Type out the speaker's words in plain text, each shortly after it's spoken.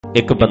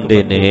ਇੱਕ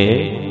ਬੰਦੇ ਨੇ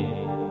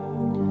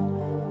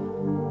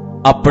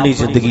ਆਪਣੀ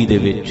ਜ਼ਿੰਦਗੀ ਦੇ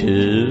ਵਿੱਚ,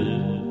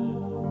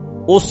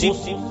 ਉਹ ਸੀ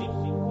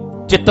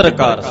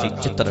ਚਿੱਤਰਕਾਰ ਸੀ,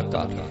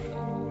 ਚਿੱਤਰਕਾਰ।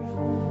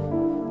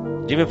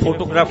 ਜਿਵੇਂ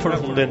ਫੋਟੋਗ੍ਰਾਫਰ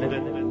ਹੁੰਦੇ ਨੇ,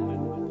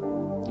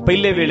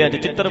 ਪਹਿਲੇ ਵੇਲਿਆਂ 'ਚ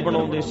ਚਿੱਤਰ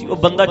ਬਣਾਉਂਦੇ ਸੀ। ਉਹ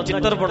ਬੰਦਾ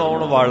ਚਿੱਤਰ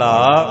ਬਣਾਉਣ ਵਾਲਾ,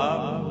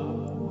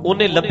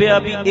 ਉਹਨੇ ਲੱਭਿਆ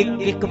ਵੀ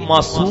ਇੱਕ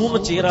ਮਾਸੂਮ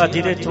ਚਿਹਰਾ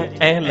ਜਿਹਦੇ ਚੋਂ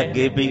ਐ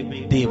ਲੱਗੇ ਵੀ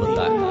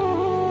ਦੇਵਤਾ ਹੈ,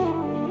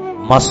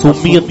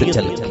 ਮਾਸੂਮੀਅਤ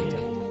ਚੱਲ ਗਈ,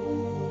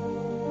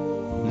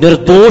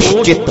 ਨਿਰਦੋਸ਼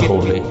ਚਿੱਤ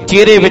ਹੋਵੇ,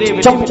 ਚਿਹਰੇ ਵਿੱਚ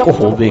ਚਮਕ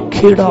ਹੋਵੇ,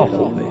 ਖੇੜਾ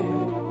ਹੋਵੇ,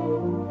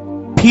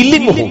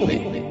 ਫੀਲਿੰਗ ਹੋਵੇ।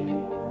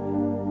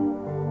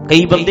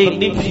 ਕਈ ਬੰਦੇ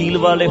ਇੰਨੀ ਫੀਲ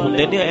ਵਾਲੇ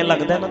ਹੁੰਦੇ ਨੇ, ਐ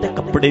ਲੱਗਦਾ ਇਹਨਾਂ ਦੇ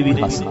ਕੱਪੜੇ ਵੀ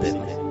ਹੱਸਦੇ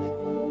ਨੇ,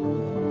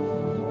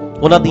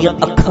 ਉਹਨਾਂ ਦੀਆਂ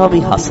ਅੱਖਾਂ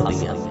ਵੀ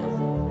ਹੱਸਦੀਆਂ ਨੇ,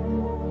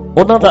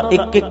 ਉਹਨਾਂ ਦਾ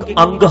ਇੱਕ ਇੱਕ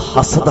ਅੰਗ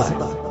ਹੱਸਦਾ ਹੈ,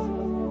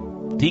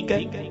 ਠੀਕ ਹੈ,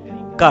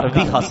 ਘਰ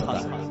ਵੀ ਹੱਸਦਾ।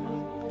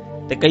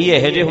 ਤੇ ਕਈ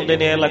ਇਹੋ ਜਿਹੇ ਹੁੰਦੇ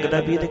ਨੇ, ਐ ਲੱਗਦਾ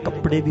ਵੀ ਇਹਦੇ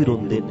ਕੱਪੜੇ ਵੀ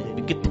ਰੋਂਦੇ ਨੇ,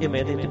 ਵੀ ਕਿੱਥੇ ਮੈਂ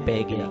ਇਹਦੇ ਤੇ ਪੈ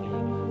ਗਿਆ,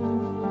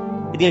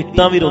 ਇਹਦੀਆਂ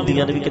ਇੱਟਾਂ ਵੀ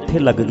ਰੋਂਦੀਆਂ ਨੇ ਵੀ ਕਿੱਥੇ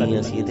ਲੱਗ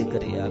ਗਈਆਂ ਸੀ ਇਹਦੇ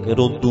ਘਰੇ ਆ ਕੇ,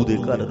 ਰੋਂਦੂ ਦੇ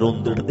ਘਰ,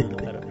 ਰੋਂਦੜ ਦੇ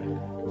ਘਰ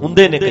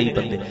ਹੁੰਦੇ ਨੇ ਕਈ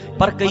ਬੰਦੇ।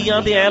 ਪਰ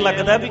ਕਈਆਂ ਦੇ ਐ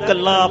ਲੱਗਦਾ ਵੀ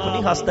ਕੱਲਾ ਆਪ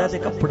ਨਹੀਂ ਹੱਸਦਾ, ਇਹਦੇ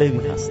ਕੱਪੜੇ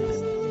ਵੀ ਹੱਸਦੇ,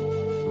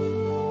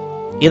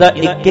 ਇਹਦਾ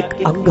ਇੱਕ ਇੱਕ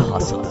ਅੰਗ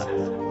ਹੱਸਦਾ,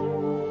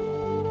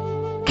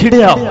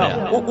 ਖਿੜਿਆ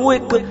ਹੋਇਆ। ਉਹ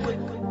ਇੱਕ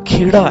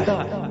ਖੇੜਾ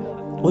ਹੈ,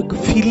 ਉਹ ਇੱਕ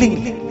ਫੀਲਿੰਗ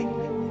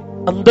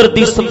ਅੰਦਰ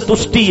ਦੀ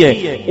ਸੰਤੁਸ਼ਟੀ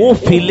ਹੈ। ਉਹ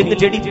ਫੀਲਿੰਗ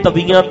ਜਿਹੜੀ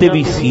ਤਵੀਆਂ ਤੇ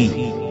ਵੀ ਸੀ,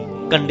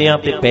 ਕੰਡਿਆਂ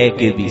ਤੇ ਪੈ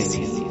ਕੇ ਵੀ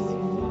ਸੀ,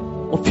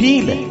 ਉਹ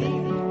ਫੀਲ ਹੈ।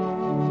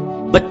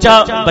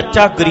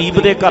 ਬੱਚਾ ਗਰੀਬ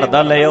ਦੇ ਘਰ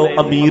ਦਾ ਲੈ ਆਓ,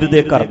 ਅਮੀਰ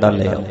ਦੇ ਘਰ ਦਾ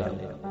ਲੈ ਆਓ,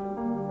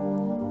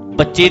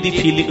 ਬੱਚੇ ਦੀ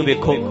ਫੀਲਿੰਗ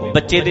ਵੇਖੋ,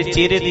 ਬੱਚੇ ਦੇ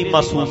ਚਿਹਰੇ ਦੀ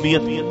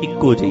ਮਾਸੂਮੀਅਤ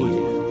ਇੱਕੋ ਜਿਹੀ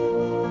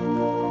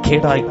ਹੈ,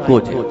 ਖੇੜਾ ਇੱਕੋ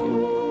ਜਿਹਾ।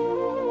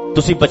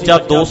 ਤੁਸੀਂ ਬੱਚਾ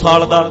 2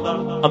 ਸਾਲ ਦਾ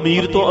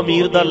ਅਮੀਰ ਤੋਂ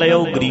ਅਮੀਰ ਦਾ ਲੈ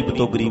ਆਓ, ਗਰੀਬ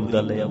ਤੋਂ ਗਰੀਬ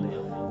ਦਾ ਲੈ ਆਓ,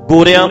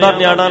 ਗੋਰਿਆਂ ਦਾ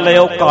ਨਿਆਣਾ ਲੈ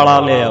ਆਓ, ਕਾਲਾ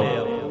ਲੈ ਆਓ,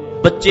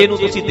 ਬੱਚੇ ਨੂੰ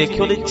ਤੁਸੀਂ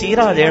ਦੇਖਿਓ, ਉਹਦੇ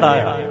ਚਿਹਰਾ ਜਿਹੜਾ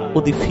ਆ,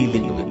 ਉਹਦੀ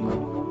ਫੀਲਿੰਗ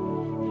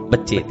ਵੇਖੋ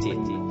ਬੱਚੇ ਦੀ,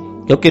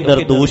 ਕਿਉਂਕਿ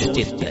ਨਿਰਦੋਸ਼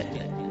ਚਿੱਤ ਹੈ।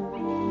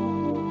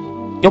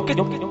 ਕਿਉਂਕਿ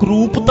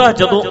ਕਰੂਪਤਾ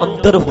ਜਦੋਂ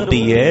ਅੰਦਰ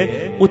ਹੁੰਦੀ ਹੈ,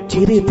 ਉਹ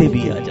ਚਿਹਰੇ ਤੇ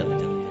ਵੀ ਆ ਜਾਂਦੀ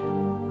ਹੈ।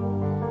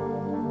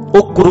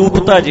 ਉਹ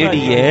ਕਰੂਪਤਾ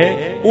ਜਿਹੜੀ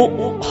ਹੈ, ਉਹ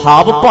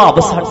ਹਾਵ ਭਾਵ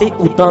ਸਾਡੇ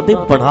ਉਦਾਂ ਦੇ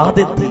ਬਣਾ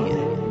ਦਿੰਦੀ ਹੈ।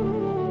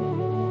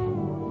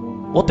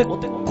 ਉਹ ਤੇ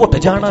ਘੁੱਟ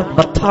ਜਾਣਾ,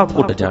 ਮੱਥਾ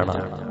ਘੁੱਟ ਜਾਣਾ,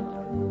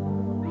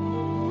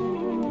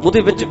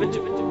 ਉਹਦੇ ਵਿੱਚ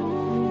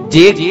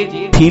ਜੇ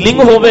ਫੀਲਿੰਗ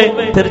ਹੋਵੇ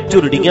ਫਿਰ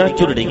ਝੁਰੜੀਆਂ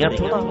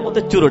ਥੋੜਾ, ਉਹ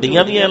ਤੇ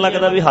ਝੁਰੜੀਆਂ ਵੀ ਐ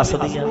ਲੱਗਦਾ ਵੀ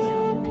ਹੱਸਦੀਆਂ,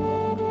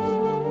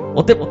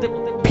 ਉਹ ਤੇ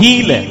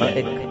ਫੀਲ ਹੈ,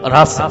 ਇੱਕ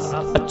ਰਸ।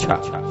 ਅੱਛਾ,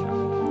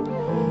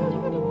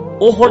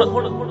 ਉਹ ਹੁਣ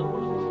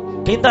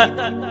ਕਹਿੰਦਾ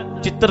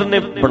ਚਿੱਤਰ ਨੇ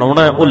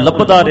ਬਣਾਉਣਾ, ਉਹ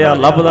ਲੱਭਦਾ ਰਿਹਾ,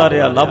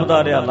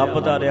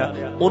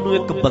 ਉਹਨੂੰ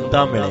ਇੱਕ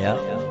ਬੰਦਾ ਮਿਲਿਆ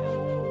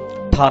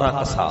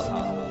 18 ਸਾਲ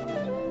ਦਾ,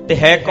 ਤੇ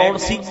ਹੈ ਕੌਣ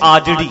ਸੀ?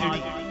 ਆਜੜੀ।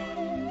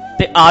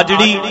 ਤੇ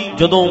ਆਜੜੀ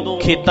ਜਦੋਂ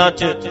ਖੇਤਾਂ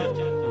 'ਚ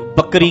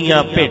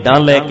ਬੱਕਰੀਆਂ ਭੇਡਾਂ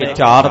ਲੈ ਕੇ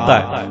ਚਾਰਦਾ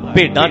ਹੈ,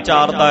 ਭੇਡਾਂ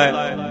ਚਾਰਦਾ ਹੈ,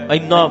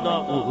 ਇੰਨਾ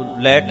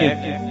ਲੈ ਕੇ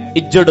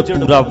ਇੱਜੜ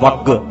ਪੂਰਾ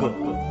ਵੱਗ,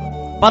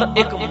 ਪਰ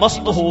ਇੱਕ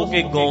ਮਸਤ ਹੋ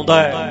ਕੇ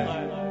ਗਾਉਂਦਾ ਹੈ।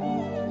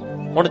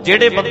 ਹੁਣ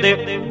ਜਿਹੜੇ ਬੰਦੇ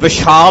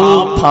ਵਿਸ਼ਾਲ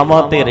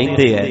ਥਾਵਾਂ ਤੇ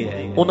ਰਹਿੰਦੇ ਐ,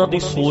 ਉਹਨਾਂ ਦੀ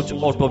ਸੋਚ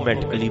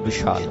ਆਟੋਮੈਟਿਕਲੀ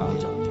ਵਿਸ਼ਾਲ ਹੋ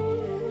ਜਾਂਦੀ।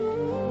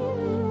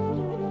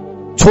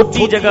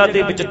 ਛੋਟੀ ਜਗ੍ਹਾ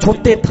ਦੇ ਵਿੱਚ,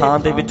 ਛੋਟੇ ਥਾਂ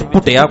ਦੇ ਵਿੱਚ,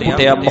 ਘੁੱਟਿਆ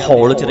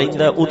ਮਾਹੌਲ 'ਚ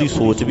ਰਹਿੰਦਾ, ਉਹਦੀ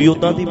ਸੋਚ ਵੀ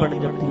ਉਦਾਂ ਦੀ ਬਣ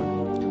ਜਾਂਦੀ।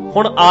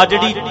 ਹੁਣ ਆ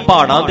ਜਿਹੜੀ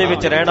ਪਹਾੜਾਂ ਦੇ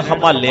ਵਿੱਚ ਰਹਿਣ,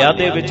 ਹਿਮਾਲਿਆ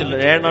ਦੇ ਵਿੱਚ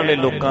ਰਹਿਣ ਵਾਲੇ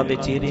ਲੋਕਾਂ ਦੇ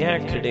ਚਿਹਰੇ ਐ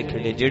ਖਿੜੇ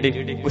ਖਿੜੇ,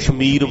 ਜਿਹੜੇ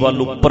ਕਸ਼ਮੀਰ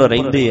ਵੱਲ ਉੱਪਰ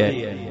ਰਹਿੰਦੇ ਐ,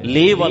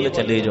 ਲੇਹ ਵੱਲ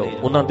ਚਲੇ ਜਾਓ,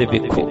 ਉਹਨਾਂ ਦੇ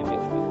ਵੇਖੋ,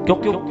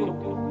 ਕਿਉਂਕਿ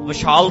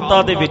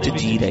ਵਿਸ਼ਾਲਤਾ ਦੇ ਵਿੱਚ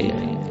ਜੀ ਰਹੇ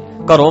ਐ।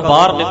 ਘਰੋਂ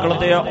ਬਾਹਰ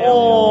ਨਿਕਲਦੇ ਆ,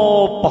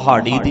 ਉਹ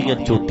ਪਹਾੜੀ ਦੀਆਂ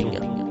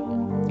ਚੋਟੀਆਂ,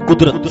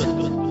 ਕੁਦਰਤ,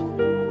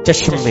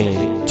 ਚਸ਼ਮੇ,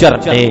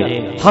 ਝਰਨੇ,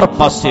 ਹਰ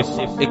ਪਾਸੇ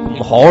ਇੱਕ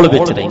ਮਾਹੌਲ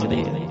ਵਿੱਚ ਰਹਿੰਦੇ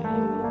ਆ।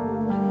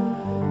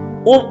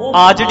 ਉਹ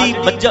ਆਜੜੀ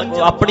ਮੱਝਾਂ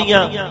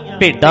ਆਪਣੀਆਂ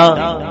ਭੇਡਾਂ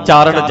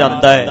ਚਾਰਨ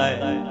ਜਾਂਦਾ ਹੈ,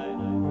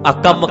 ਆ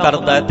ਕੰਮ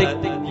ਕਰਦਾ ਹੈ, ਤੇ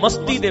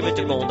ਮਸਤੀ ਦੇ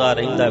ਵਿੱਚ ਗਾਉਂਦਾ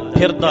ਰਹਿੰਦਾ,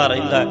 ਫਿਰਦਾ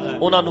ਰਹਿੰਦਾ,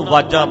 ਉਹਨਾਂ ਨੂੰ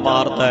ਆਵਾਜ਼ਾਂ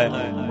ਮਾਰਦਾ ਹੈ,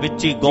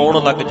 ਵਿੱਚ ਹੀ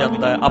ਗਾਉਣ ਲੱਗ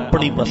ਜਾਂਦਾ ਹੈ,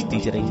 ਆਪਣੀ ਮਸਤੀ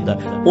 'ਚ ਰਹਿੰਦਾ।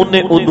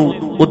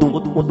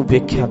 ਉਹਨੂੰ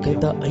ਵੇਖਿਆ,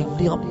 ਕਹਿੰਦਾ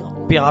ਇੰਨਾ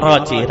ਪਿਆਰਾ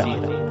ਚਿਹਰਾ,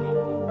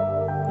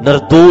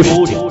 ਨਿਰਦੋਸ਼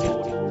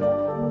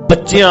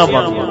ਬੱਚਿਆਂ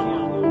ਵਾਂਗੂ,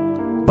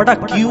 ਬੜਾ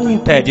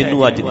ਕਿਊਟ ਹੈ,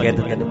 ਜਿਹਨੂੰ ਅੱਜ ਕਹਿ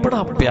ਦਿੰਦੇ ਨੇ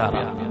ਬੜਾ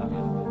ਪਿਆਰਾ।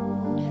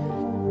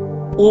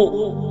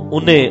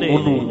 ਉਹਨੇ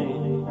ਉਹਨੂੰ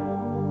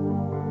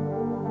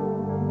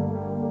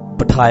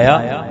ਬਿਠਾਇਆ,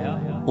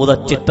 ਉਹਦਾ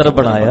ਚਿੱਤਰ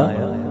ਬਣਾਇਆ।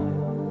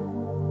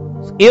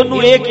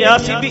 ਉਹਨੂੰ ਇਹ ਕਿਹਾ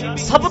ਸੀ ਵੀ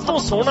ਸਭ ਤੋਂ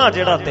ਸੋਹਣਾ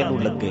ਜਿਹੜਾ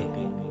ਤੈਨੂੰ ਲੱਗੇ,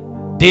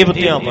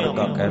 ਦੇਵਤਿਆਂ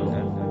ਵਰਗਾ ਕਹਿ ਲੋ,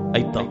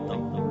 ਏਦਾਂ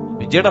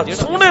ਵੀ ਜਿਹੜਾ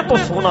ਸੋਹਣੇ ਤੋਂ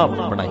ਸੋਹਣਾ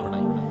ਬਣਾਈ।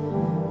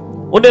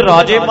 ਉਹਨੇ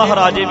ਰਾਜੇ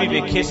ਮਹਾਰਾਜੇ ਵੀ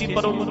ਵੇਖੇ ਸੀ,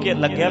 ਪਰ ਉਹਨੂੰ ਕੀ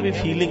ਲੱਗਿਆ ਵੀ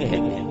ਫੀਲਿੰਗ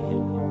ਹੈਗੀ,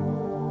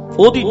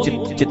 ਉਹਦੀ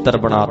ਚਿੱਤਰ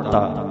ਬਣਾਤਾ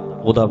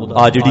ਉਹਦਾ,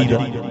 ਆਜੜੀ ਦਾ।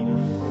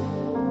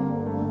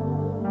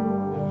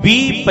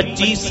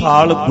 20-25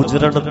 ਸਾਲ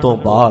ਗੁਜ਼ਰਨ ਤੋਂ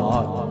ਬਾਅਦ,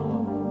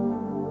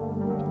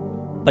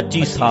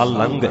 25 ਸਾਲ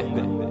ਲੰਘ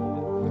ਗਏ,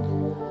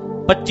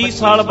 25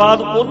 ਸਾਲ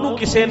ਬਾਅਦ ਉਹਨੂੰ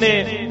ਕਿਸੇ ਨੇ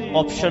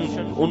ਆਪਸ਼ਨ,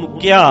 ਉਹਨੂੰ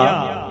ਕਿਹਾ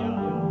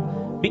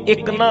ਵੀ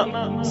ਇੱਕ ਨਾ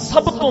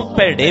ਸਭ ਤੋਂ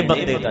ਭੈੜੇ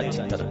ਬੰਦੇ ਦਾ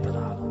ਚਿੱਤਰ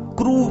ਬਣਾ,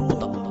 ਕਰੂਪ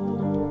ਦਾ,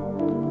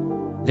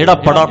 ਜਿਹੜਾ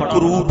ਬੜਾ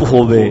ਕਰੂਪ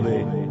ਹੋਵੇ,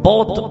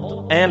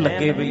 ਬਹੁਤ ਐ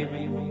ਲੱਗੇ ਵੀ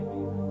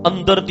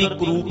ਅੰਦਰ ਦੀ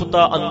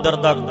ਕਰੂਪਤਾ, ਅੰਦਰ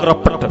ਦਾ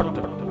ਕਰਪਟ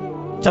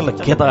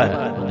ਝਲਕਦਾ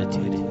ਹੈ ਉਹਦੇ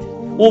ਚਿਹਰੇ ਤੇ।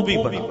 ਉਹ ਵੀ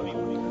ਬਣਾ,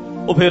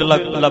 ਉਹ ਫਿਰ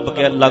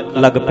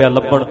ਲੱਗ ਪਿਆ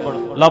ਲੱਭਣ,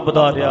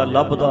 ਲੱਭਦਾ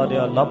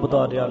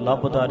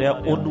ਰਿਹਾ।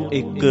 ਉਹਨੂੰ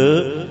ਇੱਕ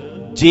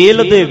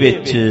ਜੇਲ੍ਹ ਦੇ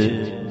ਵਿੱਚ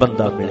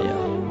ਬੰਦਾ ਮਿਲਿਆ,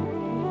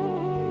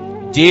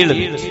 ਜੇਲ੍ਹ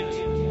ਵਿੱਚ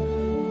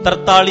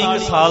 43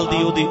 ਸਾਲ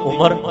ਦੀ ਉਹਦੀ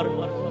ਉਮਰ,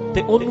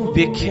 ਤੇ ਉਹਨੂੰ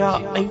ਵੇਖਿਆ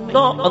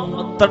ਇੰਨਾ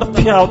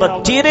ਤੜਫਿਆ, ਉਹਦਾ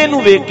ਚਿਹਰੇ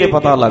ਨੂੰ ਵੇਖ ਕੇ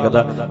ਪਤਾ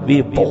ਲੱਗਦਾ ਵੀ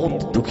ਇਹ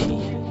ਬਹੁਤ ਦੁਖੀ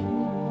ਹੈ,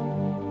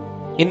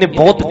 ਇਹਨੇ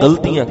ਬਹੁਤ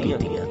ਗਲਤੀਆਂ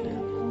ਕੀਤੀਆਂ ਨੇ,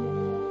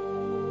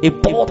 ਇਹ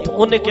ਬਹੁਤ।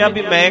 ਉਹਨੇ ਕਿਹਾ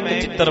ਵੀ ਮੈਂ ਇੱਕ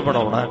ਚਿੱਤਰ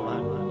ਬਣਾਉਣਾ,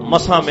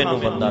 ਮਸਾਂ ਮੈਨੂੰ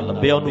ਬੰਦਾ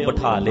ਲੱਭਿਆ, ਉਹਨੂੰ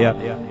ਬਿਠਾ ਲਿਆ,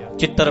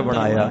 ਚਿੱਤਰ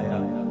ਬਣਾਇਆ,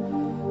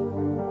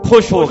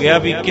 ਖੁਸ਼ ਹੋ ਗਿਆ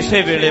ਵੀ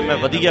ਕਿਸੇ ਵੇਲੇ ਮੈਂ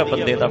ਵਧੀਆ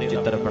ਬੰਦੇ ਦਾ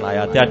ਚਿੱਤਰ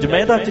ਬਣਾਇਆ ਤੇ ਅੱਜ ਮੈਂ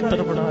ਇਹਦਾ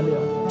ਚਿੱਤਰ ਬਣਾ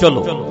ਲਿਆ।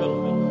 ਚਲੋ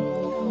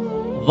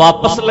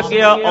ਵਾਪਸ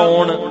ਲੱਗਿਆ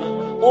ਆਉਣ,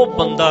 ਉਹ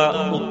ਬੰਦਾ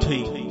ਉੱਥੇ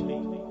ਹੀ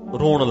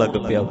ਰੋਣ ਲੱਗ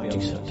ਪਿਆ, ਉੱਚੀ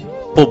ਸਾਰੀ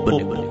ਪੁੱਬ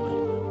ਨਿਕਲੀ।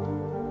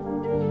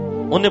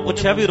 ਉਹਨੇ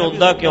ਪੁੱਛਿਆ ਵੀ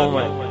ਰੋਂਦਾ ਕਿਉਂ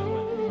ਹੈ?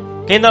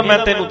 ਕਹਿੰਦਾ ਮੈਂ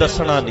ਤੈਨੂੰ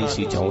ਦੱਸਣਾ ਨਹੀਂ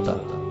ਸੀ ਚਾਹੁੰਦਾ,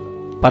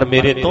 ਪਰ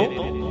ਮੇਰੇ ਤੋਂ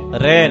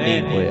ਰਹਿ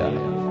ਨਹੀਂ ਹੋਇਆ।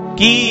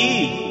 ਕੀ?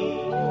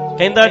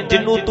 ਕਹਿੰਦਾ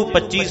ਜਿਹਨੂੰ ਤੂੰ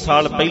 25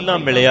 ਸਾਲ ਪਹਿਲਾਂ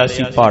ਮਿਲਿਆ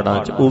ਸੀ ਪਹਾੜਾਂ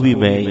 'ਚ, ਉਹ ਵੀ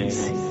ਮੈਂ ਹੀ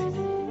ਸੀ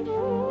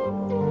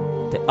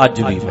ਤੇ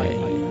ਅੱਜ ਵੀ ਮੈਂ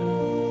ਹੀ।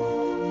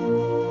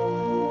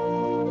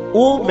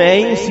 ਉਹ ਮੈਂ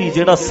ਹੀ ਸੀ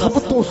ਜਿਹੜਾ ਸਭ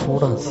ਤੋਂ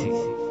ਸੋਹਣਾ ਸੀ,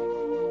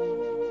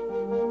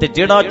 ਤੇ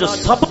ਜਿਹੜਾ ਅੱਜ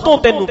ਸਭ ਤੋਂ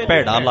ਤੈਨੂੰ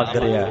ਭੈੜਾ ਲੱਗ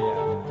ਰਿਹਾ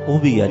ਉਹ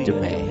ਵੀ ਅੱਜ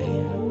ਮੈਂ ਹੀ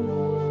ਹਾਂ,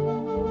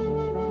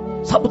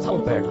 ਸਭ ਤੋਂ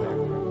ਭੈੜਾ।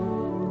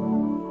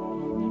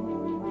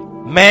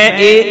 ਮੈਂ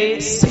ਇਹ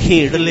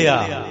ਸਹੇੜ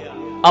ਲਿਆ,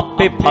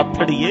 ਆਪੇ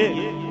ਫਾਥੜੀਏ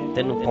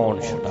ਤੈਨੂੰ ਕੌਣ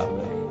ਛੁਡਾਵੇ।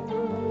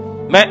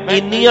 ਮੈਂ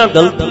ਇੰਨੀਆਂ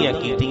ਗਲਤੀਆਂ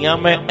ਕੀਤੀਆਂ,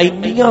 ਮੈਂ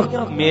ਇੰਨੀਆਂ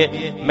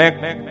ਮੈਂ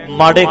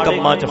ਮਾੜੇ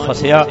ਕੰਮਾਂ 'ਚ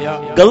ਫਸਿਆ,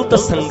 ਗਲਤ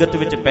ਸੰਗਤ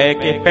ਵਿੱਚ ਪੈ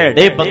ਕੇ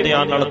ਭੈੜੇ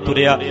ਬੰਦਿਆਂ ਨਾਲ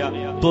ਤੁਰਿਆ,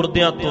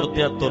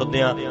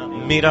 ਤੁਰਦਿਆਂ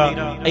ਮੇਰਾ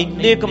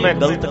ਇੰਨੇ ਕੁ ਮੈਂ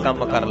ਗਲਤ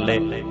ਕੰਮ ਕਰ ਲਏ।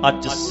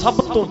 ਅੱਜ ਸਭ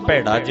ਤੋਂ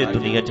ਭੈੜਾ ਜੇ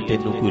ਦੁਨੀਆ 'ਚ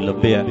ਤੈਨੂੰ ਕੋਈ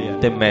ਲੱਭਿਆ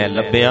ਤੇ ਮੈਂ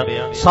ਲੱਭਿਆ,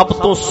 ਸਭ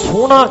ਤੋਂ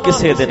ਸੋਹਣਾ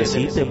ਕਿਸੇ ਦਿਨ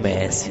ਸੀ ਤੇ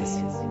ਮੈਂ ਸੀ।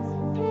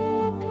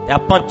 ਤੇ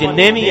ਆਪਾਂ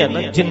ਜਿੰਨੇ ਵੀ ਆ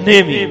ਨਾ,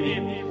 ਜਿੰਨੇ ਵੀ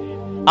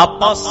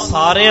ਆਪਾਂ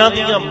ਸਾਰਿਆਂ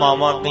ਦੀਆਂ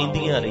ਮਾਵਾਂ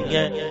ਕਹਿੰਦੀਆਂ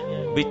ਰਹੀਆਂ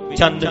ਵੀ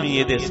ਚੰਨ ਵੀ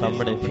ਇਹਦੇ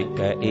ਸਾਹਮਣੇ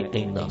ਫਿੱਕਾ ਹੈ, ਇਹ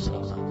ਇੰਨਾ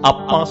ਸੋਹਣਾ।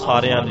 ਆਪਾਂ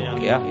ਸਾਰਿਆਂ ਨੂੰ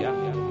ਕਿਹਾ,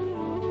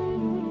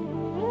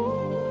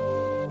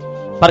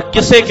 ਪਰ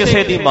ਕਿਸੇ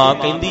ਕਿਸੇ ਦੀ ਮਾਂ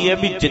ਕਹਿੰਦੀ ਹੈ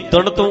ਵੀ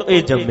ਜਿੱਦਣ ਤੋਂ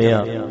ਇਹ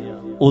ਜੰਮਿਆ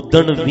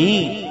ਉਦਣ ਵੀ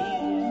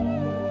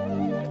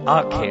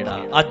ਆ ਖੇੜਾ,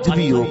 ਅੱਜ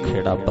ਵੀ ਉਹ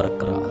ਖੇੜਾ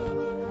ਬਰਕਰਾਰ।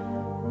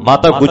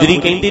 ਮਾਤਾ ਗੁਜਰੀ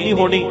ਕਹਿੰਦੀ ਨਹੀਂ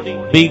ਹੋਣੀ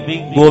ਵੀ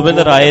ਗੋਬਿੰਦ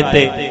ਰਾਏ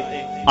ਤੇ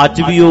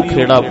ਅੱਜ ਵੀ ਉਹ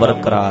ਖੇੜਾ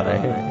ਬਰਕਰਾਰ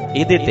ਹੈ,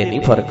 ਇਹਦੇ ਤੇ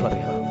ਨਹੀਂ ਫਰਕ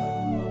ਪਿਆ।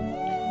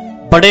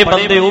 ਬੜੇ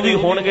ਬੰਦੇ ਉਹ ਵੀ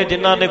ਹੋਣਗੇ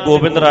ਜਿਨ੍ਹਾਂ ਨੇ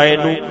ਗੋਬਿੰਦ ਰਾਏ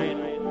ਨੂੰ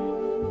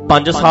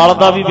 5 ਸਾਲ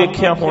ਦਾ ਵੀ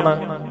ਵੇਖਿਆ ਹੋਣਾ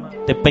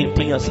ਤੇ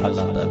 35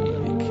 ਸਾਲਾਂ ਦਾ ਵੀ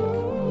ਵੇਖਿਆ,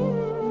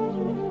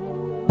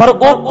 ਪਰ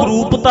ਉਹ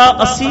ਕਰੂਪਤਾ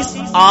ਅਸੀਂ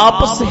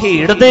ਆਪ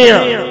ਸਹੇੜਦੇ ਆ।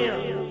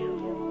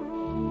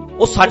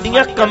 ਉਹ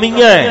ਸਾਡੀਆਂ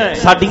ਕਮੀਆਂ ਹੈ,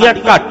 ਸਾਡੀਆਂ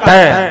ਘਾਟ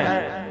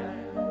ਹੈ,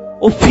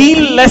 ਉਹ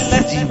ਫੀਲਲੈਸ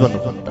ਜੀਵਨ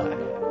ਹੁੰਦਾ ਹੈ।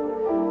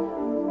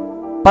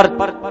 ਪਰ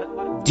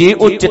ਜੇ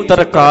ਉਹ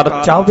ਚਿੱਤਰਕਾਰ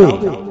ਚਾਹਵੇ,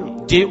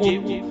 ਜੇ ਉਹ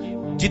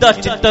ਜਿਹਦਾ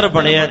ਚਿੱਤਰ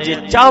ਬਣਿਆ ਜੇ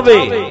ਚਾਹਵੇ,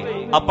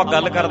 ਆਪਾਂ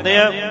ਗੱਲ ਕਰਦੇ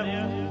ਆ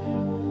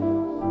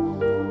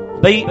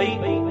ਬਈ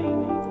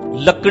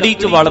ਲੱਕੜੀ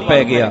 'ਚ ਵਲ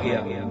ਪੈ ਗਿਆ,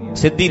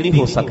 ਸਿੱਧੀ ਨਹੀਂ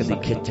ਹੋ ਸਕਦੀ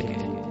ਖਿੱਚ ਕੇ,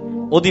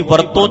 ਉਹਦੀ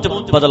ਵਰਤੋਂ 'ਚ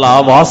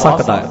ਬਦਲਾਵ ਆ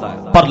ਸਕਦਾ ਹੈ,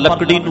 ਪਰ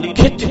ਲੱਕੜੀ ਨੂੰ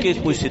ਖਿੱਚ ਕੇ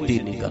ਕੋਈ ਸਿੱਧੀ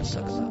ਨਹੀਂ ਕਰ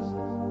ਸਕਦਾ।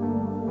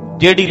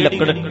 ਜਿਹੜੀ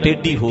ਲੱਕੜ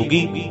ਟੇਢੀ ਹੋ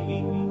ਗਈ,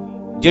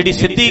 ਜਿਹੜੀ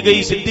ਸਿੱਧੀ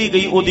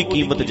ਗਈ ਉਹਦੀ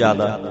ਕੀਮਤ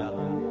ਜ਼ਿਆਦਾ।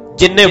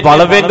 ਜਿੰਨੇ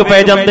ਵਲ ਵਿੰਗ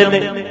ਪੈ ਜਾਂਦੇ ਨੇ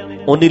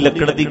ਉਨੀ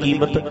ਲੱਕੜ ਦੀ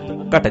ਕੀਮਤ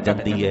ਘਟ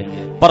ਜਾਂਦੀ ਹੈ,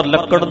 ਪਰ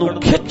ਲੱਕੜ ਨੂੰ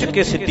ਖਿੱਚ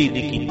ਕੇ ਸਿੱਧੀ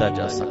ਨਹੀਂ ਕੀਤਾ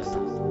ਜਾ ਸਕਦਾ।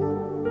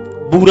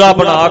 ਬੂਰਾ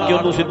ਬਣਾ ਕੇ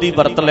ਉਹਨੂੰ ਸਿੱਧੀ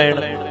ਵਰਤ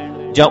ਲੈਣ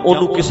ਜਾਂ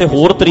ਉਹਨੂੰ ਕਿਸੇ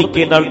ਹੋਰ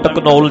ਤਰੀਕੇ ਨਾਲ,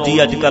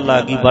 ਟੈਕਨੋਲੋਜੀ ਅੱਜ ਕੱਲ ਆ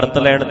ਗਈ, ਵਰਤ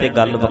ਲੈਣ ਤੇ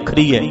ਗੱਲ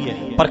ਵੱਖਰੀ ਹੈ,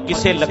 ਪਰ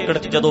ਕਿਸੇ ਲੱਕੜ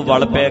 'ਚ ਜਦੋਂ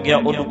ਵਲ ਪੈ ਗਿਆ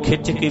ਉਹਨੂੰ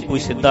ਖਿੱਚ ਕੇ ਕੋਈ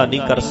ਸਿੱਧਾ ਨਹੀਂ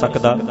ਕਰ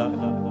ਸਕਦਾ।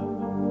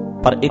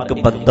 ਪਰ ਇੱਕ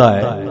ਬੰਦਾ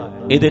ਹੈ,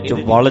 ਇਹਦੇ 'ਚ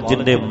ਵਲ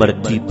ਜਿੰਨੇ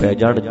ਮਰਜ਼ੀ ਪੈ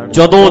ਜਾਣ,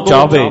 ਜਦੋਂ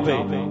ਚਾਹਵੇ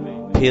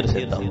ਫੇਰ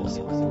ਸਿੱਧਾ ਹੋ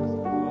ਸਕਦਾ।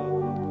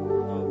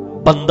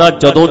 ਬੰਦਾ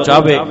ਜਦੋਂ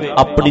ਚਾਹਵੇ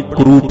ਆਪਣੀ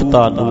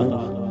ਕਰੂਪਤਾ ਨੂੰ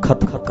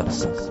ਖਤਮ ਕਰ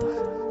ਸਕਦਾ ਹੈ,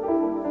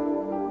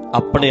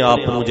 ਆਪਣੇ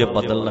ਆਪ ਨੂੰ ਜੇ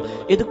ਬਦਲਣਾ।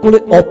 ਇਹਦੇ ਕੋਲੇ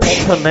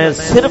ਆਪਸ਼ਨ ਹੈ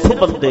ਸਿਰਫ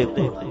ਬੰਦੇ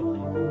ਕੋਲ।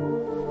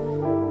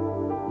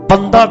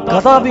 ਬੰਦਾ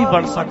ਗਧਾ ਵੀ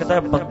ਬਣ ਸਕਦਾ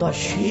ਹੈ, ਬੰਦਾ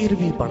ਸ਼ੇਰ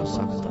ਵੀ ਬਣ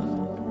ਸਕਦਾ ਹੈ,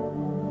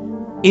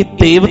 ਇਹ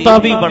ਦੇਵਤਾ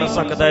ਵੀ ਬਣ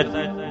ਸਕਦਾ ਹੈ,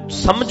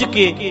 ਸਮਝ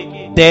ਕੇ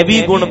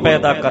ਦੇਵੀ ਗੁਣ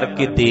ਪੈਦਾ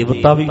ਕਰਕੇ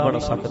ਦੇਵਤਾ ਵੀ ਬਣ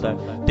ਸਕਦਾ ਹੈ,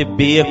 ਤੇ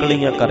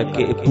ਬੇਅਕਲੀਆਂ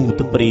ਕਰਕੇ ਇਹ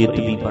ਭੂਤ ਪ੍ਰੇਤ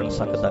ਵੀ ਬਣ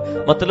ਸਕਦਾ।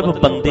 ਮਤਲਬ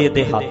ਬੰਦੇ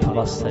ਦੇ ਹੱਥ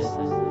ਵੱਸ ਹੈ,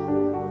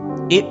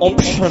 ਇਹ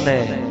ਆਪਸ਼ਨ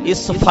ਹੈ। ਇਹ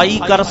ਸਫਾਈ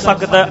ਕਰ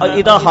ਸਕਦਾ,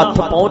 ਇਹਦਾ ਹੱਥ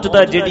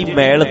ਪਹੁੰਚਦਾ, ਜਿਹੜੀ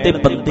ਮੈਲ ਤੇ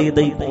ਬੰਦੇ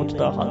ਦਾ ਹੀ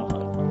ਪਹੁੰਚਦਾ ਹੱਥ।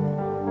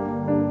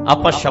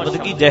 ਆਪਾਂ ਸ਼ਬਦ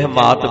ਕੀ ਜਹ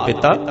ਮਾਤ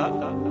ਪਿਤਾ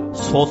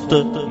ਸੁੱਤ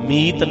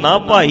ਮੀਤ ਨਾ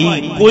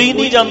ਭਾਈ, ਕੋਈ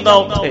ਨਹੀਂ ਜਾਂਦਾ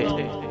ਉੱਥੇ,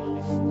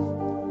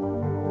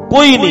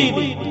 ਕੋਈ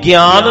ਨਹੀਂ।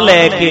 ਗਿਆਨ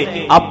ਲੈ ਕੇ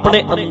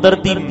ਆਪਣੇ ਅੰਦਰ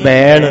ਦੀ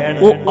ਮੈਲ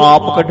ਉਹ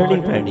ਆਪ ਕੱਢਣੀ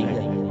ਪੈਣੀ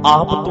ਹੈ,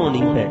 ਆਪ ਧੋਣੀ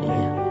ਪੈਣੀ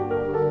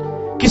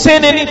ਹੈ, ਕਿਸੇ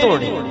ਨੇ ਨਹੀਂ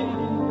ਧੋਣੀ,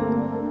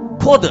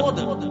 ਖੁਦ।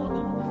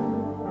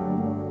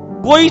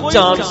 ਕੋਈ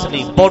ਚਾਂਸ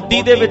ਨਹੀਂ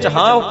ਬੋਡੀ ਦੇ ਵਿੱਚ।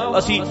 ਹਾਂ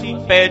ਅਸੀਂ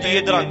ਪੈ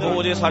ਜਾਈਏ, ਦਰੰਗ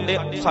ਹੋ ਜੇ, ਸਾਡੇ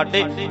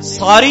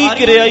ਸਾਰੀ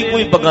ਕਿਰਿਆ ਹੀ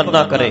ਕੋਈ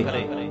ਬਗਾਨਾ ਕਰੇ,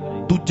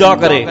 ਦੂਜਾ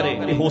ਕਰੇ,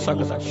 ਇਹ ਹੋ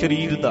ਸਕਦਾ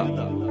ਸਰੀਰ ਦਾ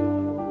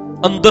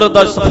ਅੰਦਰ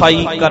ਦਾ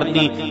ਸਫਾਈ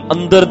ਕਰਨੀ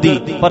ਅੰਦਰ ਦੀ,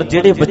 ਪਰ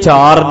ਜਿਹੜੇ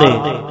ਵਿਚਾਰ ਨੇ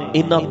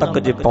ਇਹਨਾਂ ਤੱਕ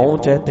ਜੇ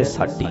ਪਹੁੰਚ ਹੈ ਤੇ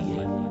ਸਾਡੀ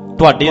ਹੈ।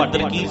 ਤੁਹਾਡੇ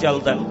ਅੰਦਰ ਕੀ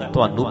ਚੱਲਦਾ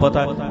ਤੁਹਾਨੂੰ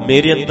ਪਤਾ,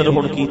 ਮੇਰੇ ਅੰਦਰ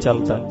ਹੁਣ ਕੀ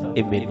ਚੱਲਦਾ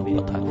ਇਹ ਮੈਨੂੰ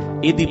ਪਤਾ,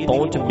 ਇਹਦੀ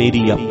ਪਹੁੰਚ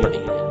ਮੇਰੀ ਆਪਣੀ।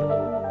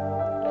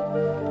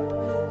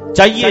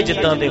 ਚਾਹੀਏ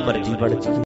ਜਿੱਦਾਂ ਦੇ ਮਰਜ਼ੀ ਬਣ ਜਾਈਏ।